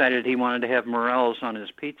decided he wanted to have morels on his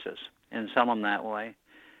pizzas and sell them that way.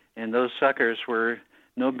 And those suckers were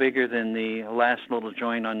no bigger than the last little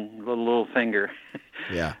joint on the little finger.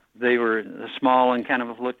 Yeah. They were small and kind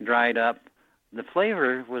of looked dried up. The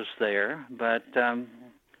flavor was there, but I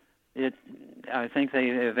think they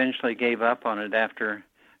eventually gave up on it after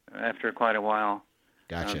quite a while.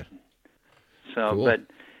 Gotcha. Cool. But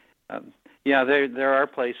yeah, there are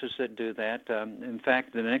places that do that. In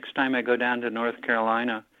fact, the next time I go down to North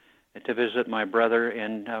Carolina to visit my brother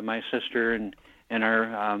and my sister and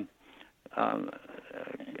our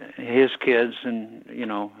his kids, and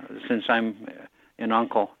since I'm an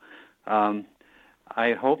uncle,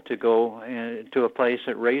 I hope to go to a place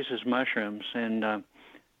that raises mushrooms and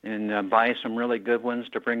buy some really good ones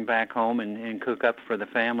to bring back home and cook up for the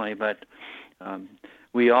family. But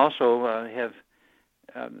we also have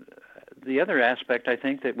the other aspect, I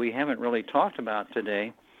think, that we haven't really talked about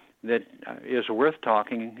today that is worth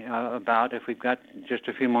talking about if we've got just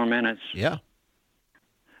a few more minutes. Yeah.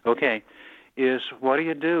 Okay. Is what do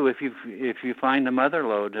you do if you find the mother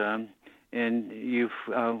lode and you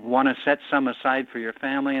want to set some aside for your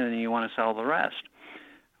family and then you want to sell the rest?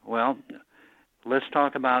 Well, let's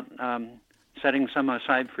talk about setting some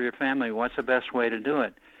aside for your family, what's the best way to do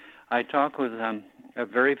it? I talked with a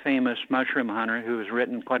very famous mushroom hunter who has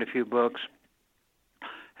written quite a few books,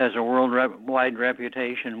 has a worldwide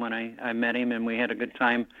reputation. When I met him, and we had a good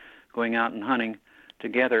time going out and hunting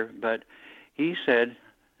together, but he said,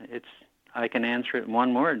 I can answer it in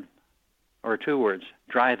one word or two words: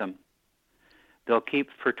 dry them. They'll keep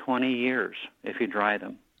for 20 years if you dry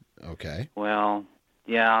them. Okay. Well,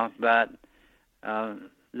 yeah, but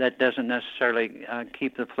that doesn't necessarily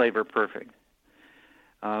keep the flavor perfect.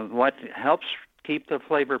 What helps keep the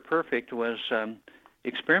flavor perfect was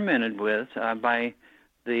experimented with by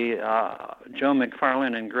the Joe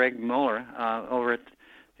McFarland and Greg Mueller over at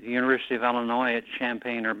the University of Illinois at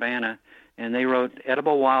Champaign-Urbana, and they wrote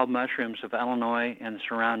Edible Wild Mushrooms of Illinois and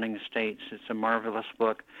Surrounding States. It's a marvelous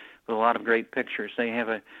book with a lot of great pictures. They have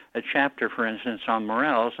a chapter, for instance, on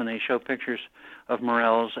morels, and they show pictures of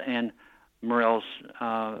morels and morels,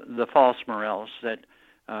 the false morels that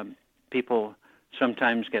people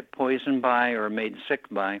sometimes get poisoned by or made sick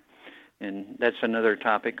by. And that's another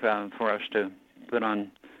topic for us to put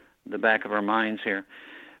on the back of our minds here.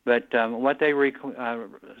 But what they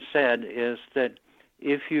said is that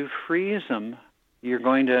if you freeze them, you're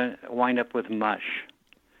going to wind up with mush.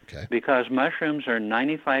 Okay. Because mushrooms are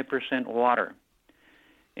 95% water.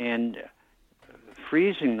 And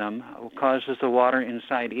freezing them causes the water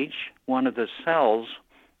inside each one of the cells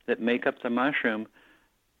that make up the mushroom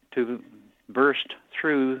to burst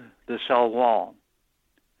through the cell wall.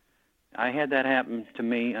 I had that happen to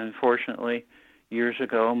me, unfortunately, years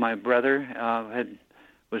ago. My brother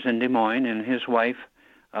was in Des Moines, and his wife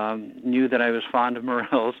knew that I was fond of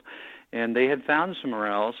morels, and they had found some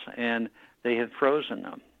morels, and they had frozen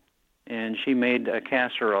them. And she made a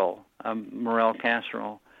casserole, a morel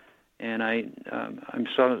casserole. And I'm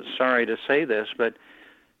so sorry to say this, but,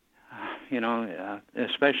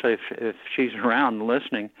 especially if she's around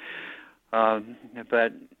listening,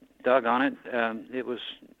 but doggone it, it was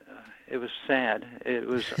sad. It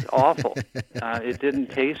was awful. It didn't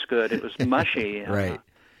taste good. It was mushy. Right.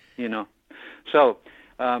 So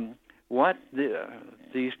what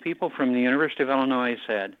these people from the University of Illinois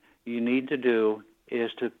said you need to do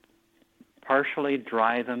is to partially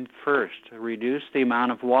dry them first, to reduce the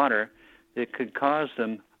amount of water that could cause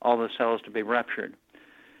all the cells to be ruptured.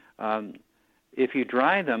 If you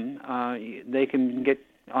dry them, they can get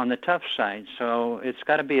on the tough side. So it's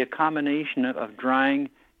got to be a combination of drying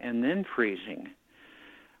and then freezing.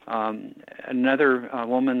 Another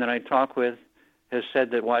woman that I talked with has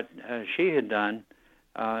said that what she had done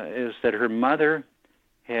is that her mother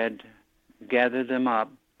had gathered them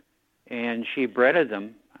up and she breaded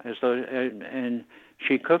them and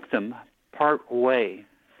she cooked them part way,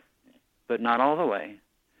 but not all the way.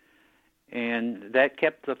 And that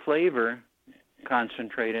kept the flavor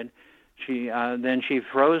concentrated. Then she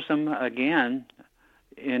froze them again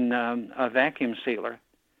in a vacuum sealer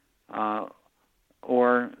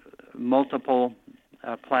or multiple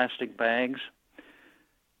plastic bags,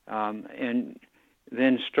 and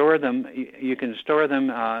then store them. You can store them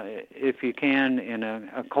if you can in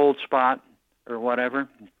a cold spot or whatever,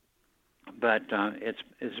 but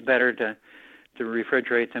it's better to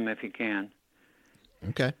refrigerate them if you can.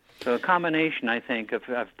 Okay. So a combination, I think, of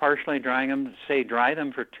partially drying them, say dry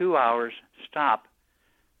them for 2 hours, stop,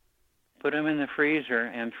 put them in the freezer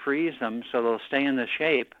and freeze them so they'll stay in the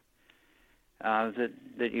shape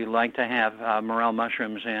that you like to have morel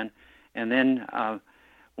mushrooms in. And then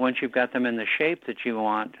once you've got them in the shape that you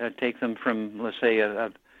want, take them from, let's say,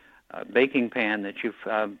 a baking pan that you've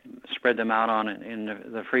spread them out on in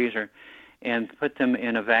the freezer and put them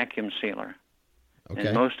in a vacuum sealer. Okay.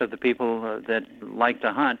 And most of the people that like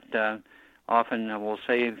to hunt often will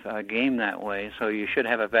save game that way, so you should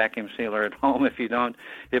have a vacuum sealer at home. If you don't,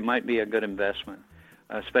 it might be a good investment,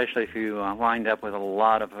 especially if you wind up with a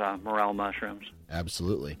lot of morel mushrooms.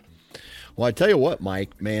 Absolutely. Well, I tell you what,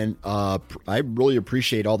 Mike, man, I really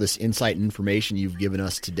appreciate all this insight and information you've given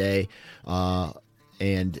us today.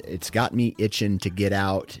 And it's got me itching to get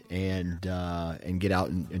out and get out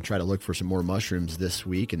and try to look for some more mushrooms this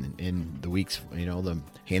week and in the weeks, the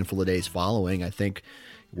handful of days following. I think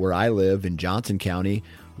where I live in Johnson County,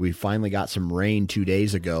 we finally got some rain 2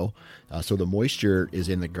 days ago, so the moisture is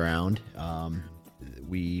in the ground.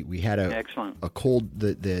 We had a cold.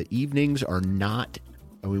 The evenings are not.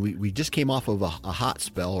 I mean, we just came off of a hot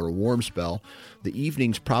spell or a warm spell. The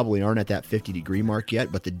evenings probably aren't at that 50-degree mark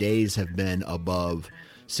yet, but the days have been above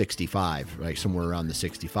 65, right, somewhere around the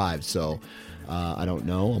 65. So I don't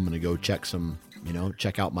know. I'm going to go check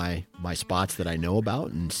check out my spots that I know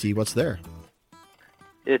about and see what's there.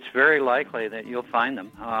 It's very likely that you'll find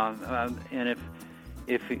them. And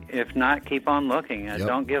if not, keep on looking.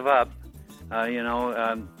 Don't give up.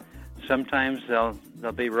 Sometimes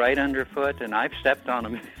they'll be right underfoot, and I've stepped on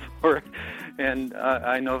them before. And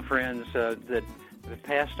I know friends that have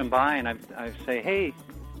passed them by, and I say, hey,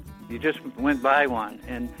 you just went by one.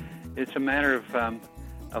 And it's a matter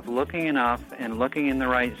of looking enough and looking in the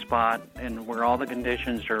right spot and where all the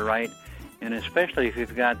conditions are right. And especially if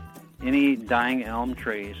you've got any dying elm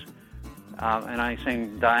trees, and I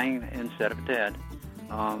sing dying instead of dead,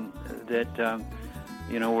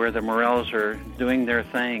 where the morels are doing their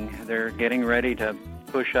thing, they're getting ready to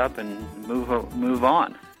push up and move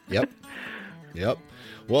on. Yep.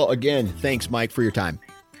 Well, again, thanks, Mike, for your time.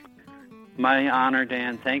 My honor,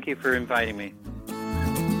 Dan. Thank you for inviting me.